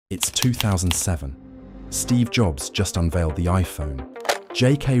It's 2007. Steve Jobs just unveiled the iPhone.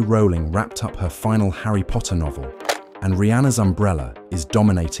 J.K. Rowling wrapped up her final Harry Potter novel, and Rihanna's Umbrella is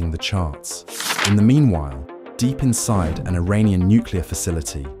dominating the charts. In the meanwhile, deep inside an Iranian nuclear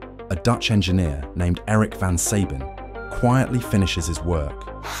facility, a Dutch engineer named Eric van Sabin quietly finishes his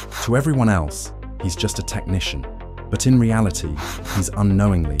work. To everyone else, he's just a technician, but in reality, he's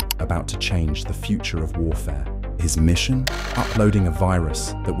unknowingly about to change the future of warfare. His mission? Uploading a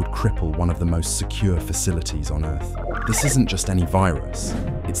virus that would cripple one of the most secure facilities on Earth. This isn't just any virus,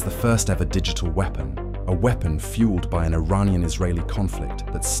 it's the first ever digital weapon, a weapon fueled by an Iranian-Israeli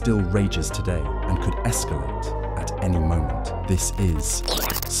conflict that still rages today and could escalate at any moment. This is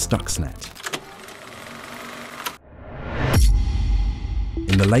Stuxnet.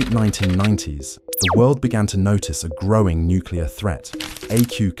 In the late 1990s, the world began to notice a growing nuclear threat.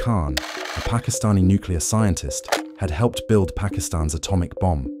 A.Q. Khan, a Pakistani nuclear scientist, had helped build Pakistan's atomic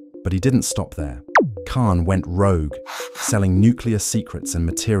bomb, but he didn't stop there. Khan went rogue, selling nuclear secrets and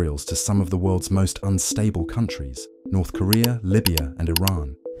materials to some of the world's most unstable countries, North Korea, Libya, and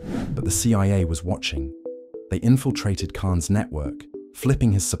Iran. But the CIA was watching. They infiltrated Khan's network,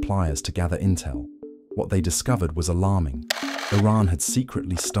 flipping his suppliers to gather intel. What they discovered was alarming. Iran had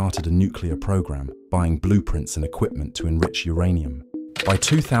secretly started a nuclear program, buying blueprints and equipment to enrich uranium. By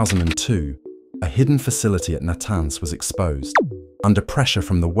 2002, a hidden facility at Natanz was exposed. Under pressure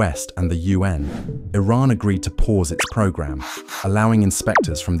from the West and the UN, Iran agreed to pause its program, allowing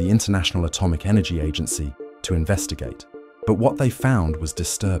inspectors from the International Atomic Energy Agency to investigate. But what they found was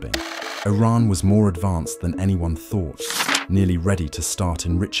disturbing. Iran was more advanced than anyone thought, nearly ready to start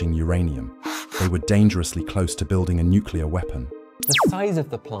enriching uranium. They were dangerously close to building a nuclear weapon. The size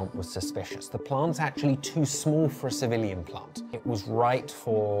of the plant was suspicious. The plant's actually too small for a civilian plant. It was right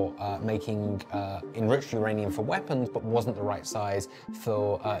for making enriched uranium for weapons, but wasn't the right size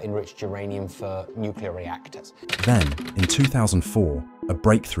for enriched uranium for nuclear reactors. Then, in 2004, a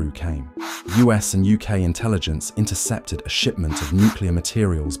breakthrough came. US and UK intelligence intercepted a shipment of nuclear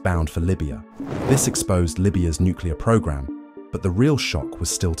materials bound for Libya. This exposed Libya's nuclear program, but the real shock was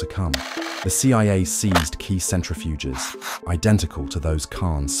still to come. The CIA seized key centrifuges, identical to those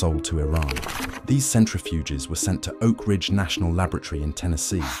Khan sold to Iran. These centrifuges were sent to Oak Ridge National Laboratory in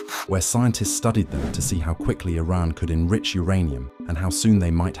Tennessee, where scientists studied them to see how quickly Iran could enrich uranium and how soon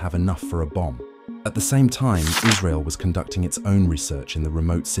they might have enough for a bomb. At the same time, Israel was conducting its own research in the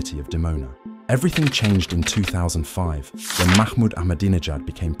remote city of Dimona. Everything changed in 2005, when Mahmoud Ahmadinejad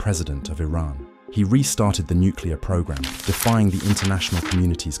became president of Iran. He restarted the nuclear program, defying the international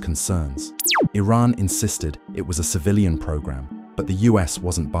community's concerns. Iran insisted it was a civilian program, but the US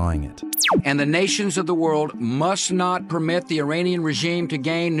wasn't buying it. And the nations of the world must not permit the Iranian regime to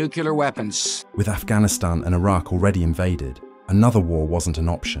gain nuclear weapons. With Afghanistan and Iraq already invaded, another war wasn't an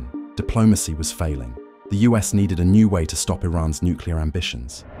option. Diplomacy was failing. The US needed a new way to stop Iran's nuclear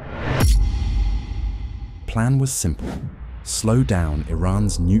ambitions. The plan was simple. Slow down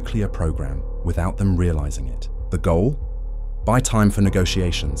Iran's nuclear program without them realizing it. The goal? Buy time for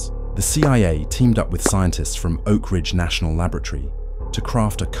negotiations. The CIA teamed up with scientists from Oak Ridge National Laboratory to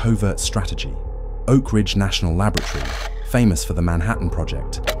craft a covert strategy. Oak Ridge National Laboratory, famous for the Manhattan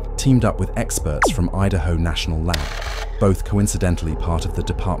Project, teamed up with experts from Idaho National Lab, both coincidentally part of the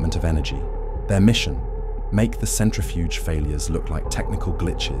Department of Energy. Their mission? Make the centrifuge failures look like technical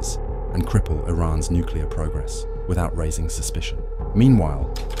glitches and cripple Iran's nuclear progress without raising suspicion.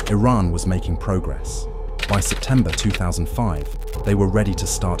 Meanwhile, Iran was making progress. By September 2005, they were ready to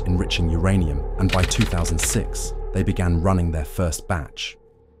start enriching uranium, and by 2006, they began running their first batch.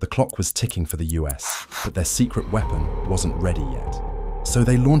 The clock was ticking for the US, but their secret weapon wasn't ready yet. So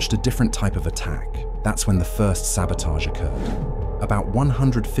they launched a different type of attack. That's when the first sabotage occurred. About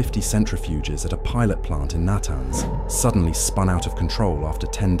 150 centrifuges at a pilot plant in Natanz suddenly spun out of control after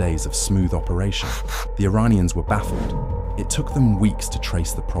 10 days of smooth operation. The Iranians were baffled. It took them weeks to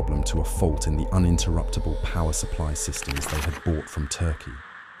trace the problem to a fault in the uninterruptible power supply systems they had bought from Turkey.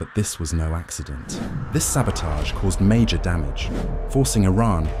 But this was no accident. This sabotage caused major damage, forcing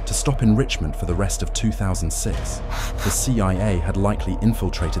Iran to stop enrichment for the rest of 2006. The CIA had likely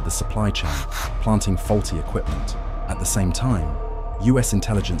infiltrated the supply chain, planting faulty equipment. At the same time, US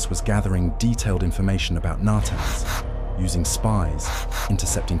intelligence was gathering detailed information about Natanz, using spies,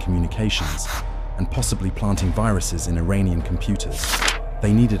 intercepting communications, and possibly planting viruses in Iranian computers.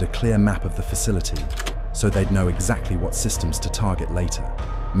 They needed a clear map of the facility, so they'd know exactly what systems to target later.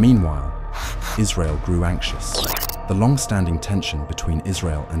 Meanwhile, Israel grew anxious. The long-standing tension between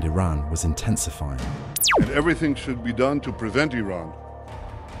Israel and Iran was intensifying. And everything should be done to prevent Iran,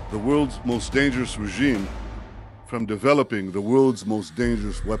 the world's most dangerous regime, from developing the world's most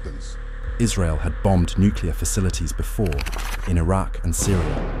dangerous weapons. Israel had bombed nuclear facilities before, in Iraq and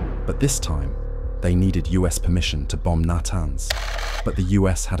Syria, but this time, they needed US permission to bomb Natanz. But the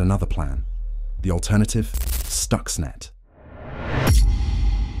US had another plan. The alternative, Stuxnet.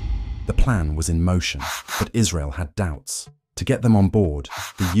 The plan was in motion, but Israel had doubts. To get them on board,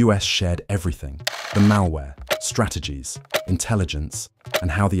 the US shared everything: the malware, strategies, intelligence,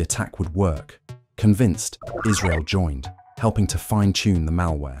 and how the attack would work. Convinced, Israel joined, helping to fine-tune the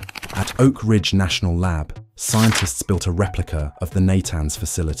malware. At Oak Ridge National Lab, scientists built a replica of the Natanz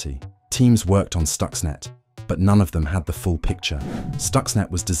facility. Teams worked on Stuxnet, but none of them had the full picture. Stuxnet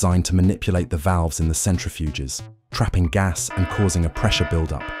was designed to manipulate the valves in the centrifuges, trapping gas and causing a pressure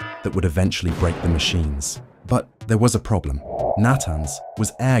buildup that would eventually break the machines. But there was a problem. Natanz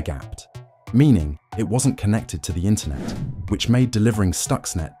was air-gapped, meaning it wasn't connected to the internet, which made delivering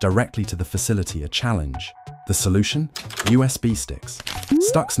Stuxnet directly to the facility a challenge. The solution? USB sticks.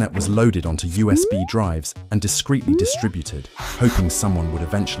 Stuxnet was loaded onto USB drives and discreetly distributed, hoping someone would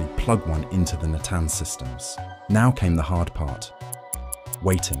eventually plug one into the Natanz systems. Now came the hard part.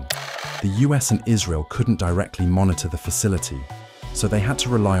 Waiting. The US and Israel couldn't directly monitor the facility, so they had to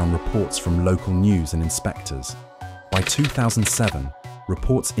rely on reports from local news and inspectors. By 2007,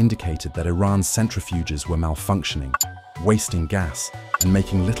 reports indicated that Iran's centrifuges were malfunctioning, wasting gas, and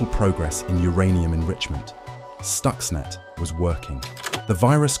making little progress in uranium enrichment. Stuxnet was working. The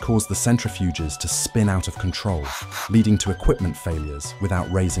virus caused the centrifuges to spin out of control, leading to equipment failures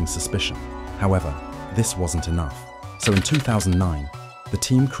without raising suspicion. However, this wasn't enough. So in 2009, the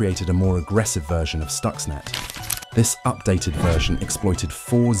team created a more aggressive version of Stuxnet. This updated version exploited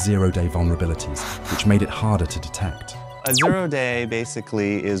 4 zero-day vulnerabilities, which made it harder to detect. A 0-day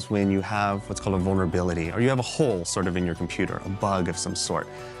basically is when you have what's called a vulnerability, or you have a hole sort of in your computer, a bug of some sort,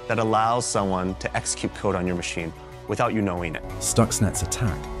 that allows someone to execute code on your machine without you knowing it. Stuxnet's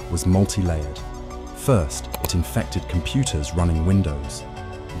attack was multi-layered. First, it infected computers running Windows.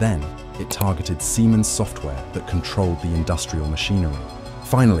 Then, it targeted Siemens software that controlled the industrial machinery.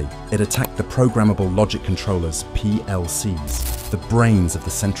 Finally, it attacked the programmable logic controllers, PLCs, the brains of the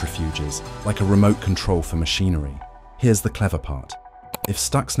centrifuges, like a remote control for machinery. Here's the clever part. If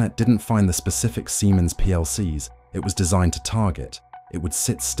Stuxnet didn't find the specific Siemens PLCs it was designed to target, it would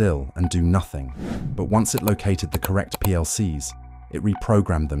sit still and do nothing. But once it located the correct PLCs, it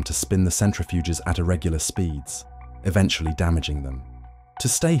reprogrammed them to spin the centrifuges at irregular speeds, eventually damaging them. To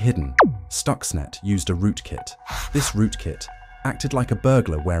stay hidden, Stuxnet used a rootkit. This rootkit acted like a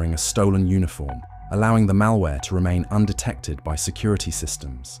burglar wearing a stolen uniform, allowing the malware to remain undetected by security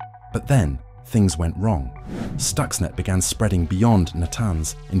systems. But then, things went wrong. Stuxnet began spreading beyond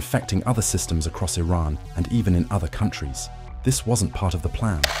Natanz, infecting other systems across Iran and even in other countries. This wasn't part of the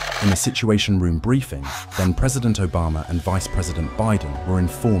plan. In a Situation Room briefing, then President Obama and Vice President Biden were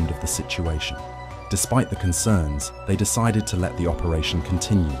informed of the situation. Despite the concerns, they decided to let the operation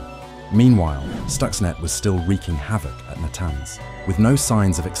continue. Meanwhile, Stuxnet was still wreaking havoc at Natanz. With no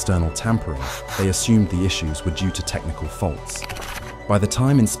signs of external tampering, they assumed the issues were due to technical faults. By the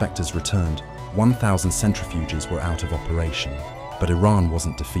time inspectors returned, 1,000 centrifuges were out of operation. But Iran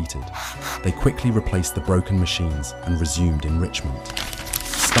wasn't defeated. They quickly replaced the broken machines and resumed enrichment.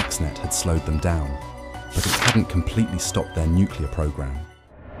 Stuxnet had slowed them down, but it hadn't completely stopped their nuclear program.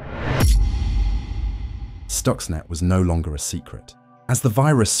 Stuxnet was no longer a secret. As the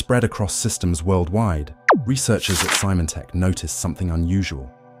virus spread across systems worldwide, researchers at Symantec noticed something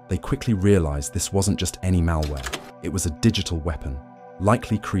unusual. They quickly realized this wasn't just any malware. It was a digital weapon,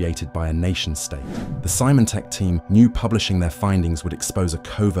 likely created by a nation-state. The Symantec team knew publishing their findings would expose a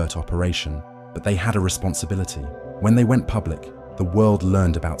covert operation, but they had a responsibility. When they went public, the world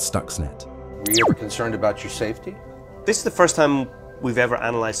learned about Stuxnet. Were you ever concerned about your safety? This is the first time we've ever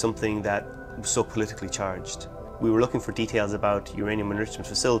analysed something that was so politically charged. We were looking for details about uranium enrichment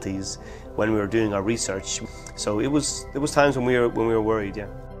facilities when we were doing our research, so there was times when we were worried, yeah.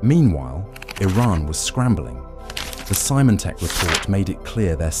 Meanwhile, Iran was scrambling. The Symantec report made it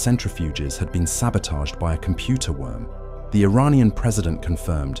clear their centrifuges had been sabotaged by a computer worm. The Iranian president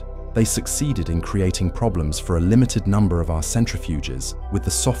confirmed they succeeded in creating problems for a limited number of our centrifuges with the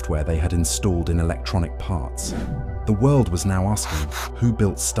software they had installed in electronic parts. The world was now asking, who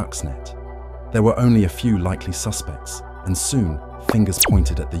built Stuxnet? There were only a few likely suspects, and soon, fingers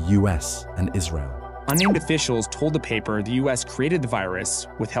pointed at the US and Israel. Unnamed officials told the paper the US created the virus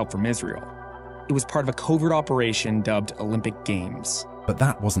with help from Israel. It was part of a covert operation dubbed Olympic Games. But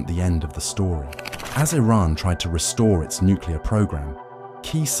that wasn't the end of the story. As Iran tried to restore its nuclear program,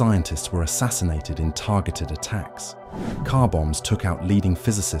 key scientists were assassinated in targeted attacks. Car bombs took out leading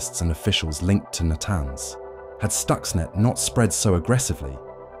physicists and officials linked to Natanz. Had Stuxnet not spread so aggressively,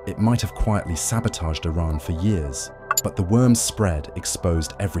 it might have quietly sabotaged Iran for years. But the worm's spread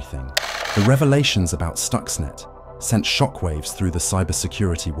exposed everything. The revelations about Stuxnet sent shockwaves through the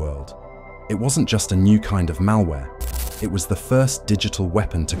cybersecurity world. It wasn't just a new kind of malware, it was the first digital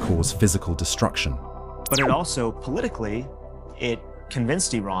weapon to cause physical destruction. But it also, politically, it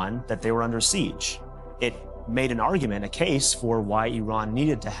convinced Iran that they were under siege. It made an argument, a case for why Iran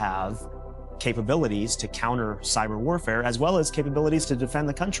needed to have capabilities to counter cyber warfare as well as capabilities to defend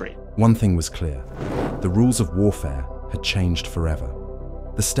the country. One thing was clear: the rules of warfare had changed forever.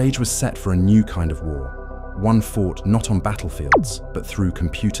 The stage was set for a new kind of war, one fought not on battlefields, but through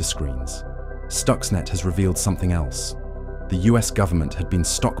computer screens. Stuxnet has revealed something else. The US government had been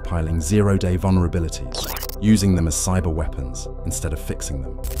stockpiling zero-day vulnerabilities, using them as cyber weapons instead of fixing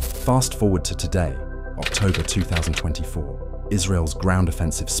them. Fast forward to today, October 2024. Israel's ground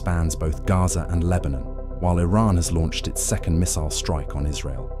offensive spans both Gaza and Lebanon, while Iran has launched its second missile strike on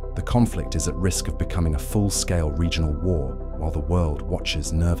Israel. The conflict is at risk of becoming a full-scale regional war, while the world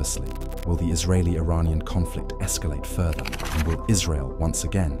watches nervously. Will the Israeli-Iranian conflict escalate further, and will Israel once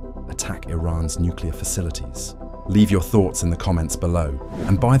again attack Iran's nuclear facilities? Leave your thoughts in the comments below.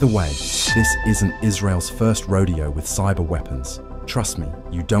 And by the way, this isn't Israel's first rodeo with cyber weapons. Trust me,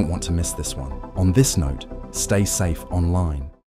 you don't want to miss this one. On this note, stay safe online.